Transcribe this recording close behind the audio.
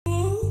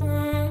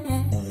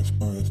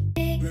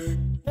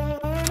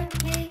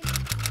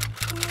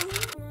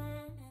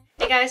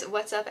guys,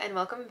 what's up and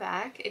welcome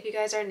back. If you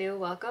guys are new,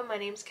 welcome. My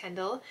name's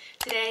Kendall.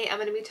 Today I'm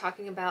going to be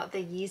talking about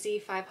the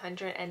Yeezy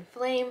 500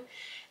 Enflame,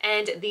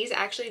 and these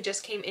actually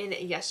just came in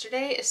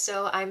yesterday,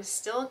 so I'm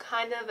still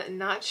kind of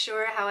not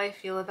sure how I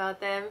feel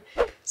about them.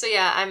 So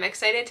yeah, I'm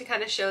excited to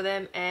kind of show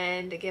them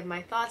and give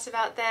my thoughts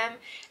about them,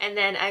 and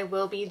then I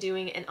will be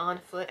doing an on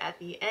foot at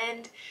the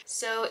end.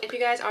 So if you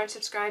guys aren't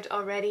subscribed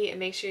already,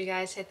 make sure you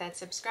guys hit that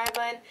subscribe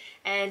button,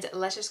 and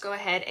let's just go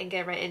ahead and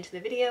get right into the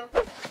video.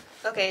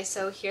 Okay,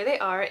 so here they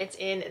are. It's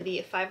in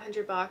the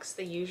 500 box,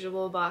 the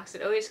usual box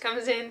it always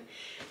comes in.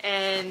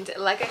 And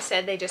like I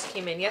said, they just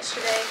came in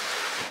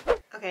yesterday.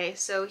 Okay,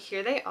 so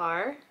here they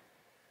are.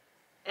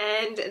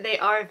 And they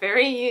are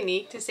very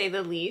unique to say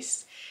the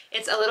least.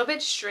 It's a little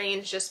bit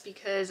strange just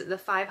because the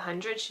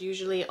 500s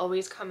usually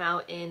always come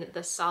out in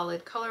the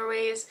solid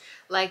colorways,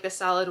 like the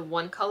solid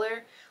one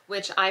color,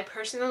 which I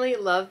personally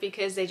love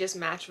because they just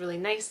match really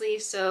nicely.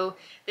 So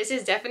this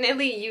is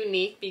definitely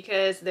unique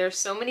because there's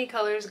so many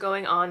colors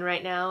going on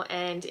right now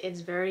and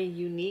it's very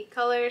unique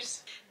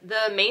colors.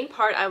 The main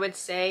part I would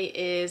say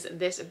is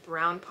this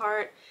brown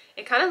part.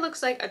 It kind of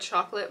looks like a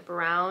chocolate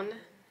brown.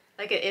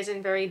 Like, it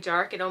isn't very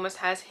dark. It almost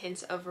has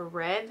hints of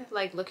red,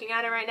 like looking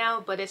at it right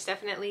now, but it's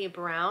definitely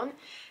brown.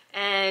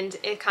 And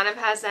it kind of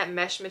has that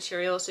mesh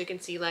material so you can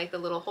see like the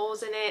little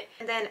holes in it.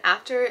 And then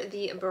after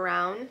the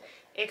brown,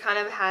 it kind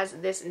of has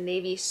this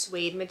navy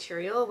suede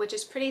material, which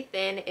is pretty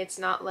thin. It's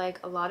not like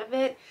a lot of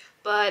it,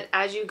 but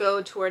as you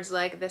go towards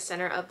like the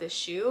center of the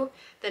shoe,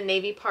 the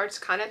navy parts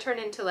kind of turn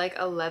into like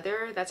a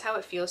leather. That's how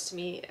it feels to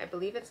me. I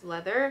believe it's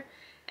leather.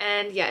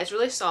 And yeah, it's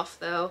really soft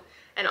though.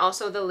 And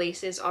also the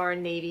laces are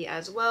navy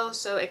as well,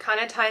 so it kind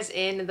of ties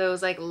in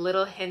those like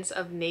little hints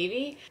of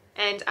navy.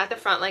 And at the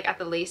front, like at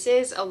the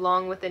laces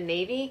along with the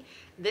navy,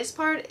 this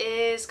part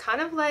is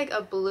kind of like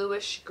a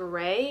bluish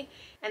gray.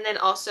 And then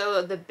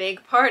also the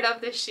big part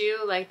of the shoe,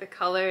 like the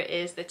color,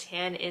 is the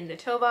tan in the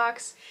toe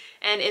box.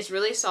 And it's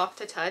really soft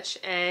to touch,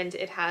 and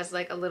it has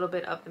like a little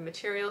bit of the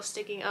material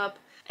sticking up.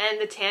 And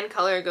the tan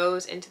color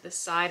goes into the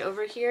side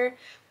over here,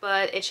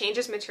 but it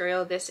changes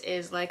material. This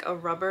is like a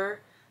rubber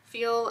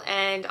feel,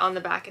 and on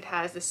the back it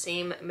has the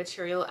same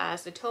material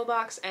as the toe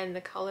box and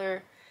the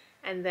color.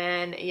 And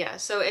then yeah,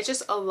 so it's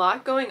just a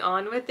lot going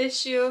on with this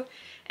shoe,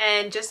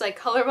 and just like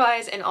color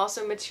wise and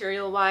also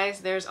material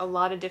wise, there's a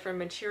lot of different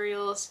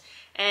materials.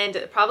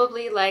 And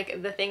probably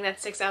like the thing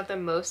that sticks out the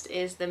most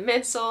is the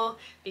midsole,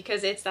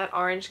 because it's that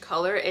orange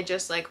color. It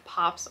just like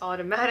pops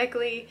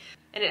automatically.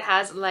 And it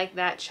has like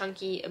that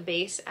chunky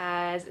base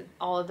as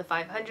all of the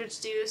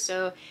 500s do,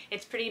 so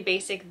it's pretty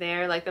basic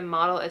there. Like the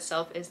model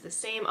itself is the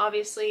same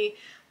obviously,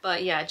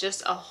 but yeah,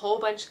 just a whole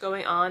bunch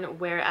going on,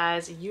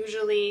 whereas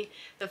usually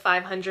the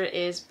 500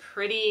 is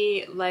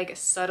pretty like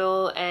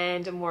subtle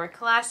and more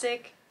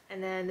classic.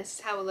 And then this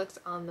is how it looks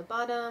on the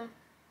bottom.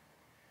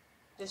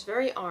 Just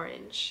very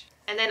orange.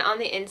 And then on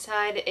the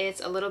inside,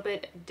 it's a little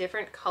bit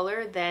different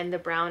color than the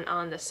brown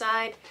on the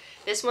side.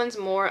 This one's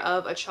more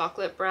of a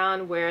chocolate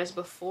brown, whereas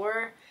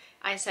before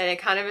I said it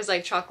kind of is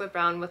like chocolate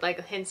brown with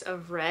like hints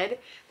of red.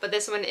 But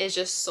this one is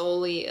just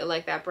solely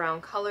like that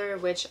brown color,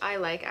 which I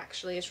like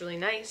actually. It's really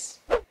nice.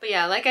 But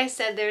yeah, like I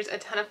said, there's a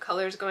ton of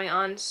colors going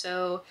on,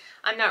 so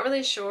I'm not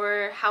really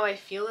sure how I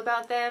feel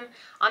about them.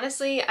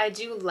 Honestly, I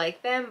do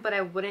like them, but I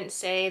wouldn't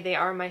say they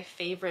are my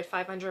favorite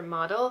 500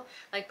 model.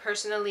 Like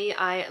personally,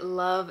 I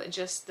love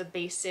just the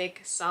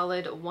basic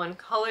solid one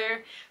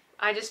color.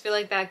 I just feel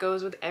like that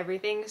goes with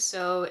everything,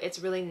 so it's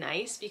really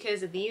nice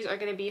because these are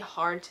going to be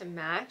hard to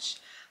match.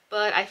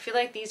 But I feel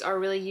like these are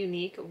really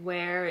unique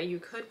where you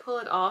could pull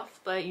it off,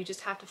 but you just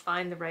have to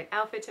find the right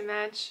outfit to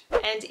match.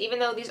 And even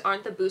though these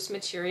aren't the boost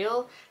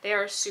material, they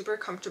are super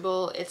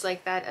comfortable. It's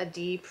like that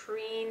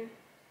adiprene.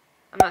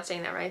 I'm not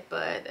saying that right,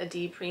 but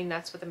adiprene,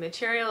 that's what the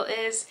material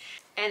is.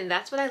 And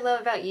that's what I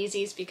love about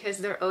Yeezys, because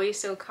they're always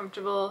so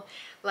comfortable.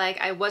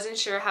 Like, I wasn't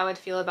sure how I'd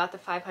feel about the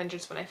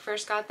 500s when I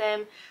first got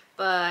them,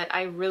 but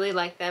I really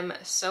like them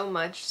so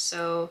much.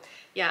 So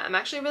yeah, I'm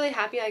actually really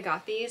happy I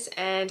got these,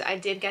 and I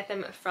did get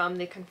them from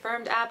the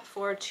Confirmed app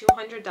for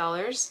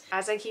 $200.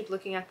 As I keep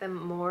looking at them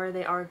more,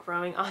 they are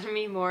growing on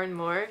me more and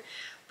more.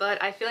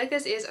 But I feel like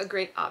this is a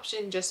great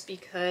option just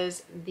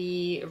because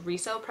the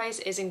resale price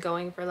isn't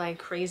going for like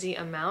crazy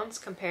amounts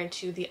compared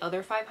to the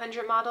other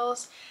 500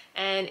 models.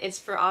 And it's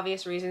for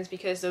obvious reasons,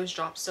 because those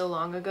dropped so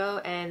long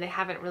ago and they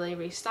haven't really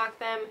restocked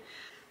them.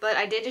 But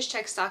I did just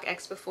check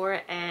StockX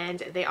before, and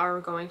they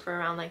are going for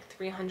around like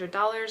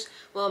 $300.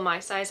 Well, my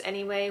size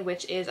anyway,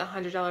 which is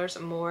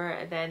 $100 more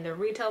than the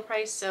retail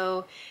price.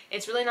 So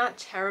it's really not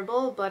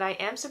terrible, but I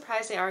am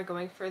surprised they are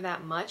going for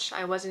that much.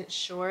 I wasn't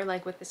sure,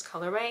 like with this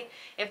colorway,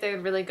 if they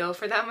would really go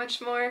for that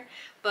much more.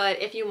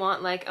 But if you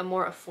want like a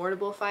more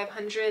affordable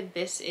 500,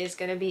 this is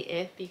gonna be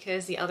it,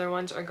 because the other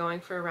ones are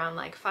going for around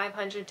like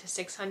 500 to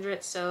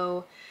 600.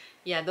 So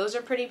yeah, those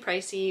are pretty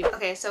pricey.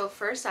 Okay, so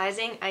for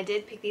sizing, I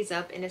did pick these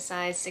up in a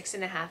size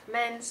 6.5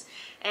 men's,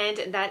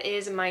 and that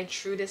is my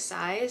true to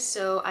size.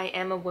 So I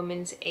am a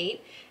women's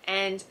 8,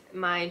 and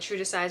my true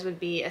to size would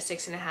be a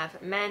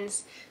 6.5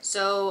 men's.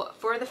 So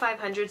for the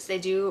 500s, they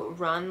do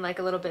run like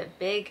a little bit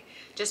big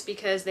just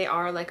because they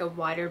are like a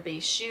wider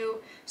base shoe.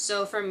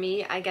 So for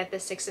me, I get the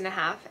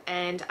 6.5,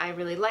 and I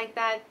really like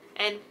that.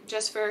 And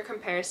just for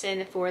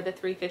comparison, for the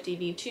 350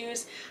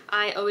 V2s,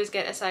 I always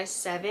get a size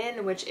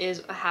 7, which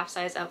is a half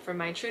size up from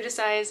my true to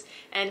size,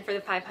 and for the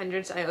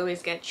 500s, I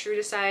always get true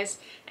to size.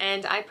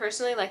 And I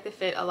personally like the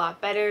fit a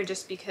lot better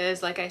just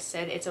because, like I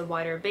said, it's a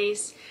wider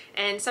base,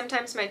 and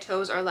sometimes my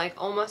toes are like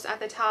almost at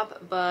the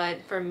top,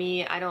 but for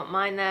me, I don't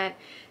mind that.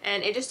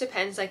 And it just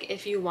depends, like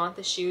if you want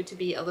the shoe to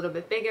be a little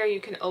bit bigger,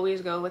 you can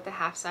always go with the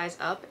half size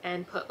up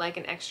and put like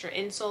an extra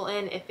insole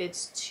in if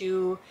it's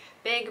too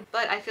big,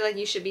 but I feel like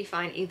you should be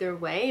fine either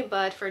way.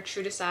 But for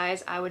true to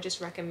size, I would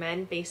just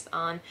recommend based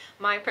on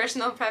my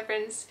personal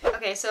preference.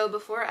 Okay, so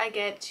before I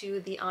get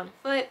to the on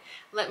foot,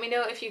 let me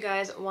know if you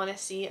guys want to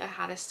see a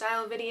how to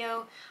style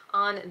video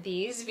on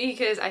these,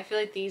 because I feel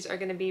like these are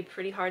going to be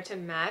pretty hard to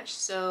match.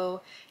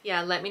 So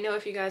yeah, let me know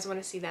if you guys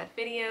want to see that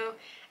video.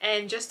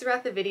 And just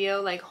throughout the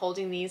video, like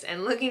holding these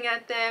and looking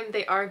at them,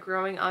 they are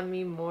growing on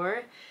me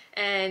more.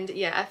 And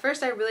yeah, at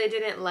first I really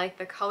didn't like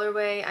the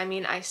colorway. I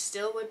mean, I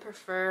still would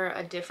prefer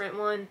a different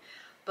one,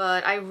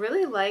 but I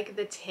really like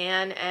the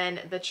tan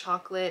and the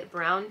chocolate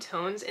brown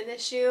tones in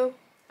this shoe.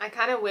 I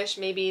kind of wish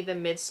maybe the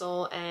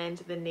midsole and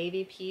the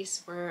navy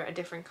piece were a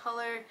different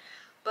color,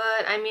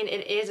 but I mean,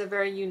 it is a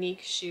very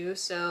unique shoe,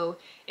 so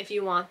if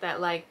you want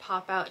that like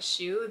pop out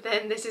shoe,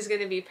 then this is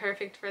going to be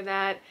perfect for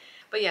that.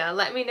 But yeah,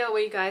 let me know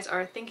what you guys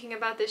are thinking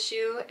about this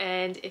shoe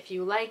and if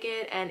you like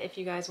it and if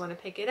you guys want to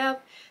pick it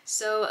up.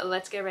 So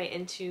let's get right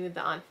into the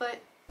on foot.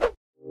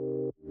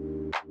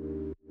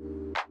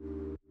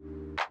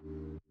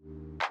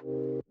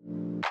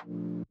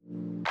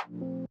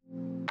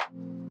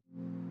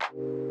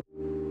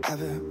 I've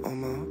been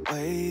on my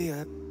way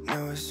up,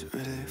 now it's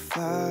really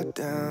far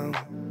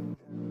down.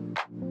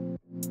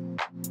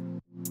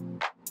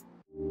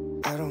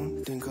 I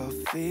don't think I'll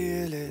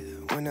feel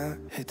it when I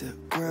hit the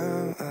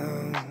ground.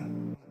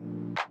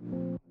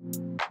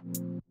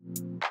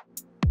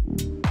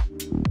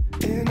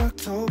 In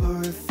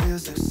October it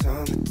feels like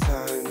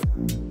summertime.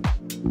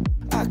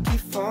 I keep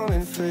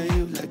falling for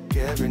you like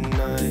every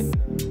night.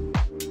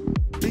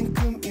 Been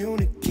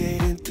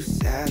communicating through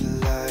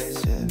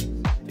satellites, yeah.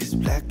 It's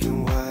black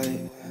and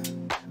white.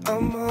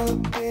 I'm all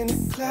up in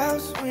the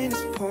clouds when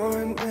it's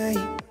pouring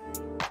rain.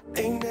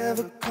 Ain't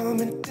never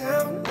coming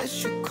down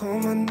unless you call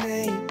my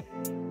name.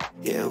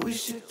 Yeah, we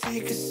should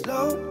take it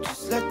slow,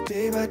 just like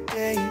day by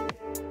day.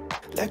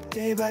 Like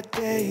day by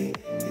day.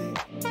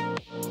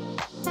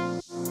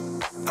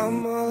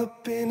 I'm all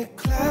up in the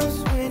clouds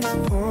when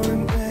it's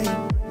pouring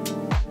rain.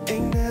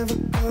 Ain't never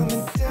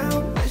coming down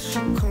unless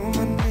you call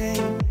my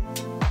name.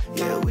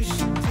 Yeah, we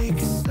should take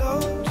it slow,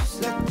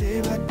 just like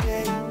day by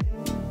day.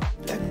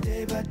 Like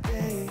day by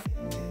day.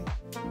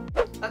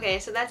 Okay,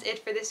 so that's it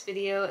for this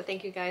video.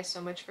 Thank you guys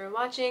so much for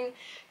watching.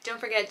 Don't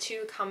forget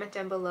to comment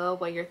down below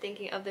what you're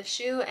thinking of the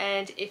shoe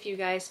and if you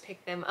guys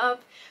pick them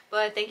up.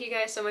 But thank you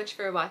guys so much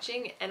for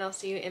watching, and I'll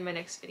see you in my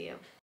next video.